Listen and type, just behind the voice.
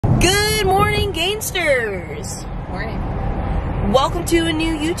Welcome to a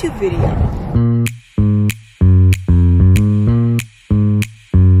new YouTube video.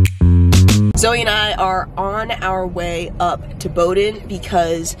 Zoe and I are on our way up to Bowdoin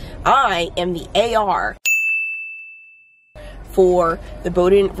because I am the AR for the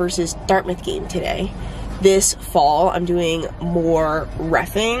Bowdoin versus Dartmouth game today. This fall, I'm doing more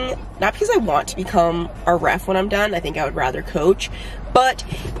reffing, not because I want to become a ref when I'm done. I think I would rather coach, but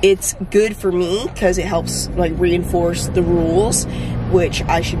it's good for me because it helps like reinforce the rules, which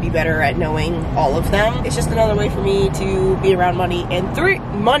I should be better at knowing all of them. It's just another way for me to be around money and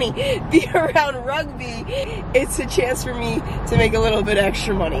be around rugby. It's a chance for me to make a little bit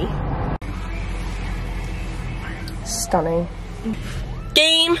extra money. Stunning.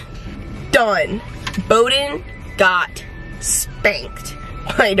 Game done. Bowdoin got spanked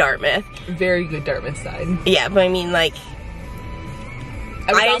by Dartmouth. Very good Dartmouth side. Yeah, but I mean, like,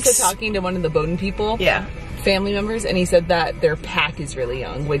 I was also talking to one of the Bowdoin people. Yeah. Family members, and he said that their pack is really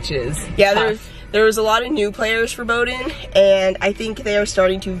young, which is tough. There was a lot of new players for Bowdoin, and I think they are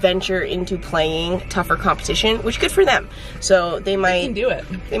starting to venture into playing tougher competition, which good for them. So they can do it.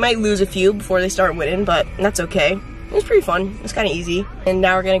 They might lose a few before they start winning, but that's okay. It was pretty fun. It was kind of easy. And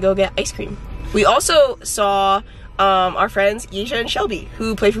now we're gonna go get ice cream. We also saw our friends Yesha and Shelby,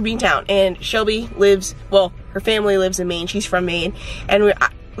 who play for Beantown, and Shelby lives, well, her family lives in Maine. She's from Maine, and we're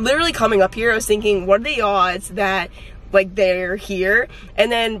literally coming up here, I was thinking, what are the odds that like they're here?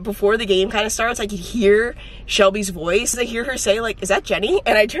 And then before the game kind of starts, I could hear Shelby's voice. I hear her say, like, is that Jenny?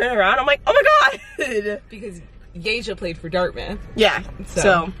 And I turn around, I'm like, oh my god. Because Yesha played for Dartmouth. Yeah,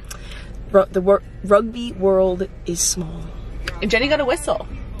 so the rugby world is small. And Jenny got a whistle.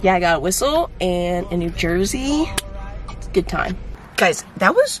 Yeah, I got a whistle and a New Jersey. It's a good time. Guys,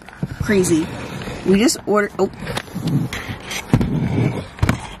 that was crazy. We just ordered, oh.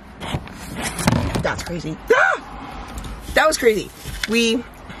 That's crazy. Ah! That was crazy. We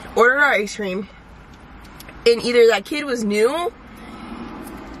ordered our ice cream, and either that kid was new,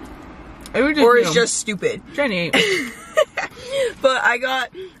 or it's just stupid. Jenny. But I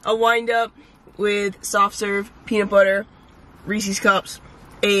got a wind up with soft serve, peanut butter, Reese's Cups,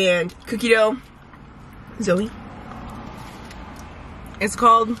 and cookie dough. Zoe? It's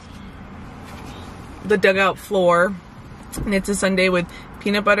called the Dugout Floor, and it's a sundae with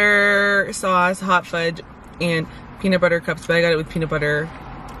peanut butter sauce, hot fudge, and peanut butter cups, but I got it with peanut butter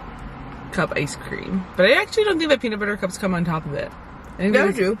cup ice cream. But I actually don't think that peanut butter cups come on top of it. I think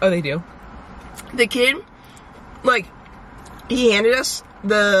they do. Oh, they do? The kid, like, he handed us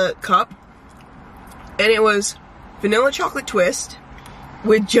the cup, and it was vanilla chocolate twist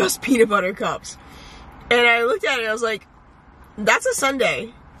with just peanut butter cups. And I looked at it and I was like, that's a sundae.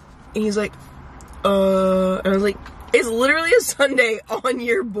 And he's like, and I was like, it's literally a sundae on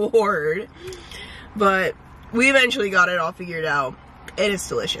your board. But we eventually got it all figured out, and it's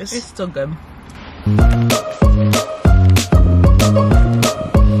delicious. It's still good.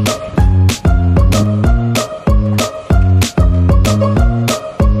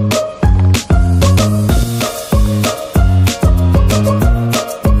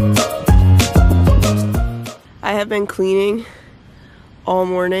 I have been cleaning all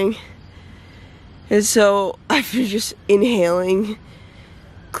morning, and so I've been just inhaling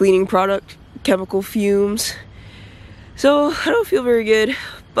cleaning product chemical fumes, so I don't feel very good,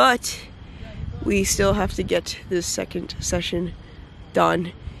 but we still have to get this second session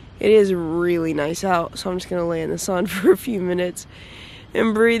done. It is really nice out, so I'm just gonna lay in the sun for a few minutes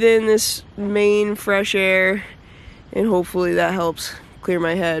and breathe in this Maine fresh air, and hopefully that helps clear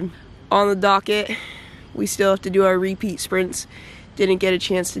my head. On the docket, we still have to do our repeat sprints. Didn't get a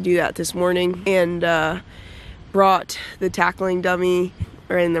chance to do that this morning, and brought the tackling dummy,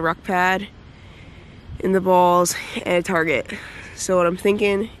 or in the ruck pad, in the balls, and a target. So what I'm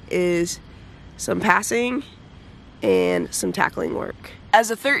thinking is some passing and some tackling work. As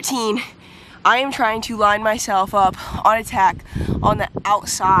a 13, I am trying to line myself up on attack on the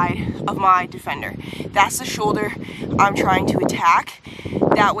outside of my defender. That's the shoulder I'm trying to attack.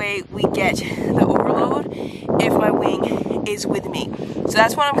 That way we get the overload if my wing is with me. So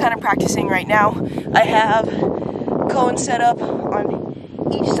that's what I'm kind of practicing right now. I have cones set up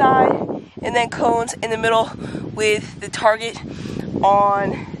on each side, and then cones in the middle with the target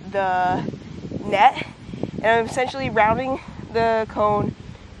on the net. And I'm essentially rounding the cone,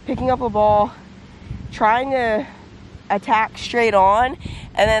 picking up a ball, trying to attack straight on,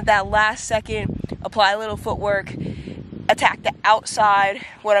 and then at that last second, apply a little footwork, attack the outside,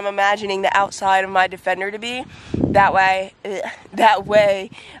 what I'm imagining the outside of my defender to be. That way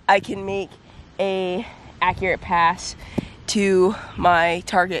I can make a accurate pass to my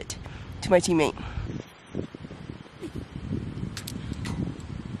target, to my teammate.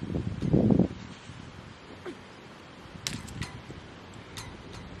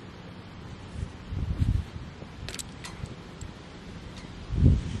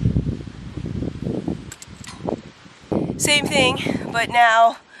 Same thing, but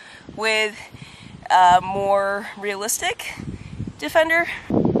now with a more realistic defender.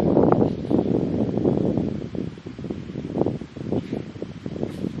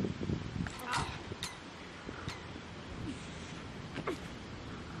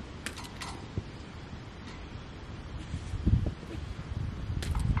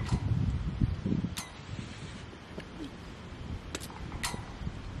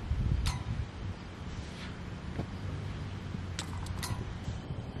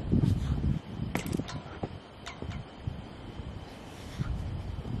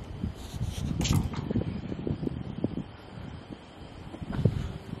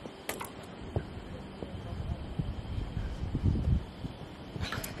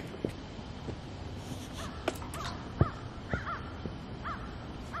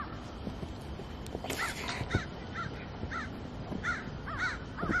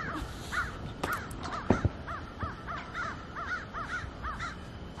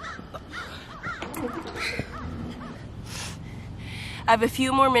 I have a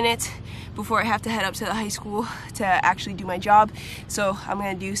few more minutes before I have to head up to the high school to actually do my job. So I'm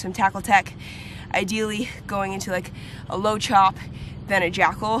gonna do some tackle tech, ideally going into like a low chop, then a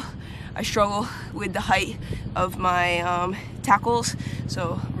jackal. I struggle with the height of my tackles,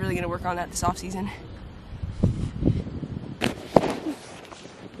 so I'm really gonna work on that this off season.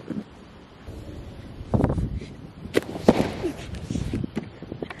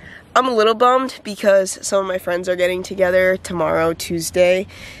 I'm a little bummed because some of my friends are getting together tomorrow, Tuesday,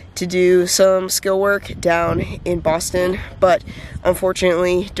 to do some skill work down in Boston, but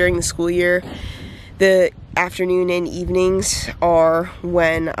unfortunately during the school year, the afternoon and evenings are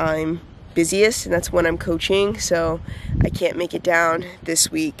when I'm busiest, and that's when I'm coaching, so I can't make it down this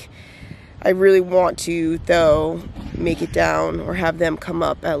week. I really want to, though, make it down or have them come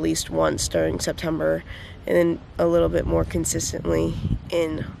up at least once during September and then a little bit more consistently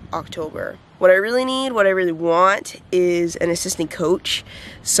in October. What I really need, what I really want is an assistant coach,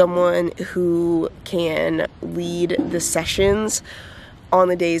 someone who can lead the sessions on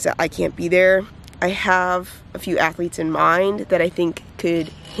the days that I can't be there. I have a few athletes in mind that I think could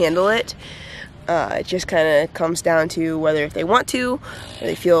handle it. It just kind of comes down to whether if they want to, or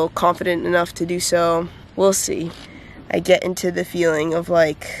they feel confident enough to do so. We'll see. I get into the feeling of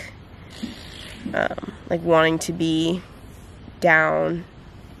like wanting to be down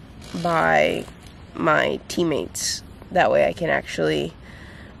by my teammates. That way I can actually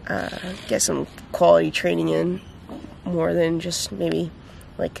get some quality training in more than just maybe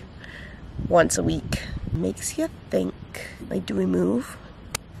like once a week. Makes you think, like, do we move?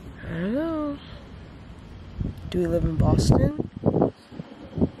 I don't know. Do we live in Boston?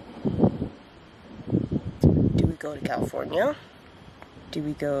 Do we go to California? Do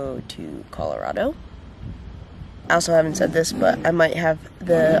we go to Colorado? I also haven't said this, but I might have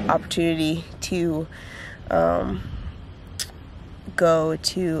the opportunity to go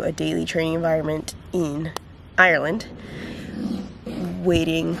to a daily training environment in Ireland.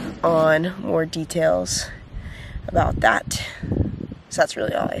 Waiting on more details about that. So that's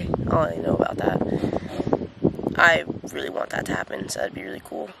really all I know about that. I really want that to happen, so that'd be really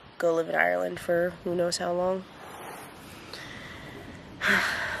cool. Go live in Ireland for who knows how long.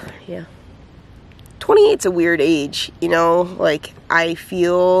 Yeah. 28's a weird age, you know? Like, I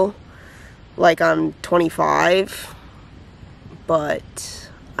feel like I'm 25, but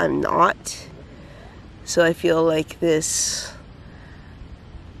I'm not. So I feel like this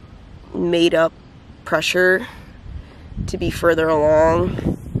made up pressure to be further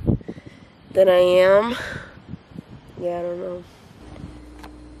along than I am. Yeah, I don't know.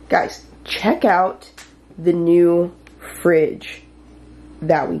 Guys, check out the new fridge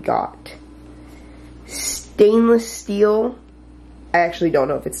that we got. Stainless steel. I actually don't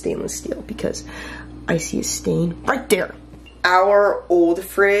know if it's stainless steel because I see a stain right there. Our old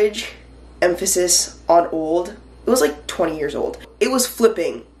fridge, emphasis on old, it was like 20 years old. It was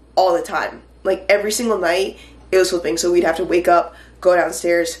flipping all the time. Like every single night, it was flipping. So we'd have to wake up, go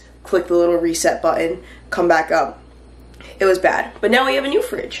downstairs, click the little reset button, come back up. It was bad. But now we have a new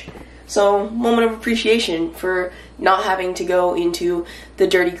fridge. So, moment of appreciation for not having to go into the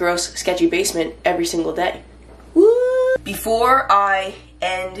dirty, gross, sketchy basement every single day. Woo! Before I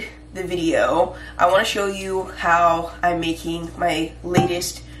end the video, I want to show you how I'm making my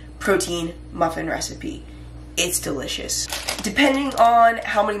latest protein muffin recipe. It's delicious. Depending on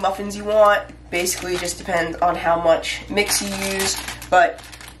how many muffins you want, basically just depends on how much mix you use, but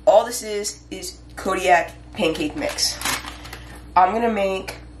all this is Kodiak pancake mix. I'm gonna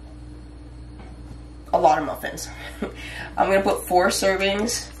make a lot of muffins. I'm gonna put 4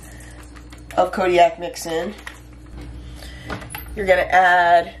 servings of Kodiak mix in. You're gonna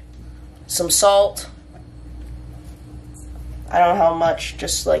add some salt. I don't know how much,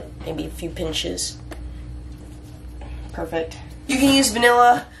 just like maybe a few pinches. Perfect. You can use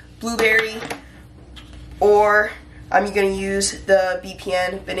vanilla, blueberry, or I'm gonna use the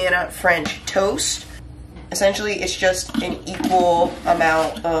BPN Banana French Toast. Essentially, it's just an equal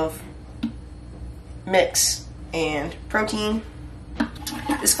amount of mix and protein.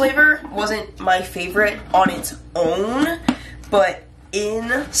 This flavor wasn't my favorite on its own, but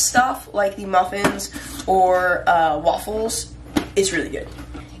in stuff like the muffins or waffles, it's really good.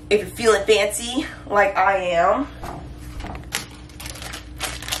 If you're feeling fancy, like I am,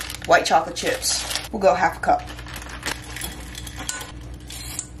 white chocolate chips. We'll go half a cup.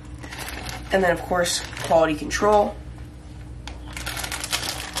 And then, of course, quality control.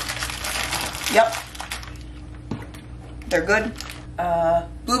 Yep. They're good.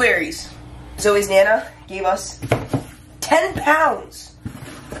 Blueberries. Zoe's Nana gave us 10 pounds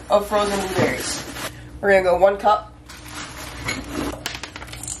of frozen blueberries. We're gonna go 1 cup.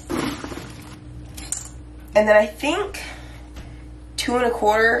 And then I think 2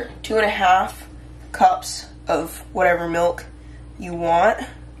 1/4, 2 1/2 cups of whatever milk you want.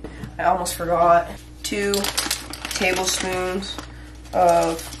 I almost forgot. 2 tablespoons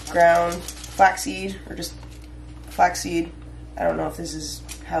of ground flaxseed, or just flaxseed. I don't know if this is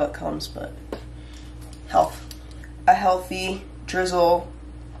how it comes, but health. A healthy drizzle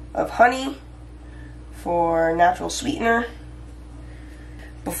of honey for natural sweetener.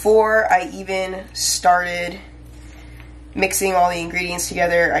 Before I even started mixing all the ingredients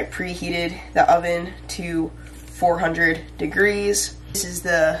together, I preheated the oven to 400 degrees. This is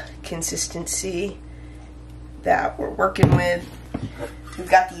the consistency that we're working with. We've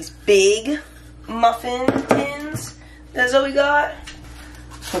got these big muffin tins that Zoe got.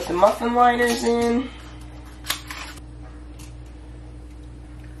 Put the muffin liners in.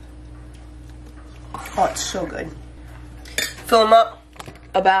 Oh, it's so good. Fill them up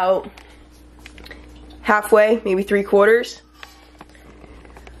about halfway, maybe 3/4.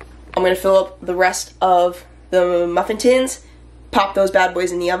 I'm gonna fill up the rest of the muffin tins, pop those bad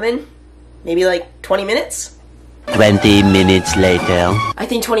boys in the oven, maybe like 20 minutes. 20 minutes later. I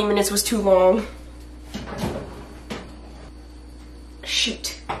think 20 minutes was too long.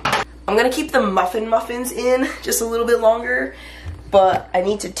 Shoot. I'm gonna keep the muffins in just a little bit longer, but I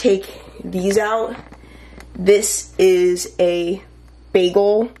need to take these out. This is a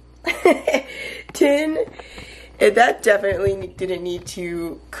bagel tin, and that definitely didn't need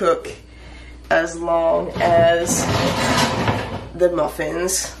to cook as long as the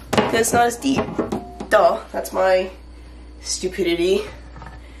muffins. It's not as deep. Duh, that's my stupidity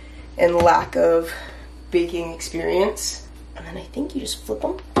and lack of baking experience. And then I think you just flip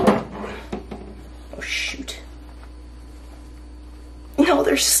them. Oh shoot. No,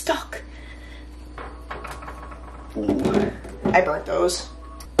 they're stuck. Ooh, I burnt those.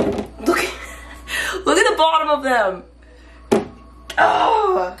 Look at the bottom of them.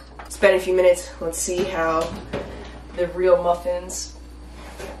 Oh. It's been a few minutes. Let's see how the real muffins.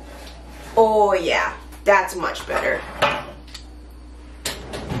 Oh yeah, that's much better.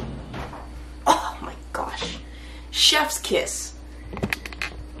 Oh my gosh. Chef's kiss.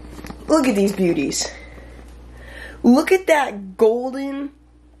 Look at these beauties. Look at that golden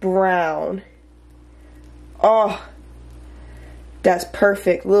brown. Oh, that's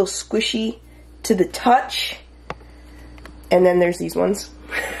perfect. A little squishy to the touch. And then there's these ones.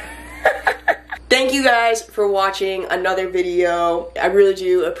 Thank you guys for watching another video. I really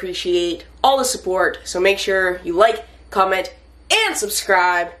do appreciate all the support. So make sure you like, comment, and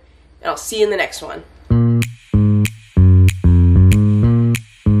subscribe. And I'll see you in the next one.